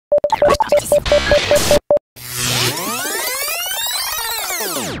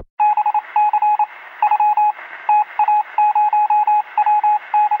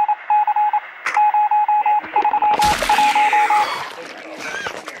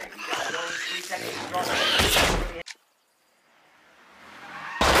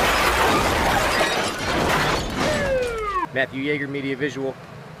Matthew Yeager, Media Visual,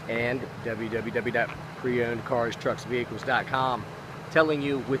 and www.preownedcarstrucksvehicles.com, telling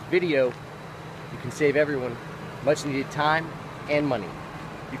you with video you can save everyone much needed time and money.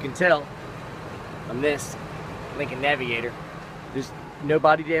 You can tell on this Lincoln Navigator there's no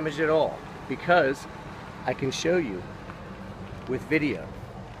body damage at all because I can show you with video.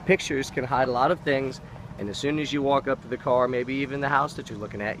 Pictures can hide a lot of things, and as soon as you walk up to the car, maybe even the house that you're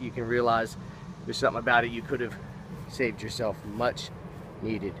looking at, you can realize there's something about it. You could have saved yourself much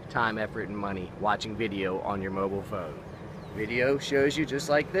needed time, effort, and money watching video on your mobile phone. Video shows you just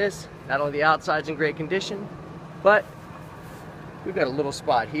like this. Not only the outside's in great condition, but we've got a little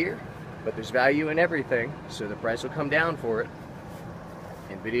spot here, but there's value in everything, so the price will come down for it.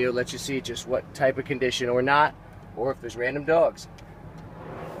 And video lets you see just what type of condition or not, or if there's random dogs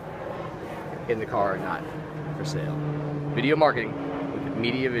in the car or not for sale. Video marketing with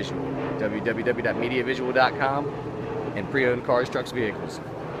Media Visual. www.mediavisual.com and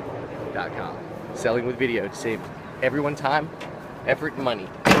preownedcarstrucksvehicles.com. Selling with video to save everyone time, effort, and money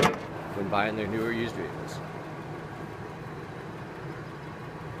when buying their newer used vehicles.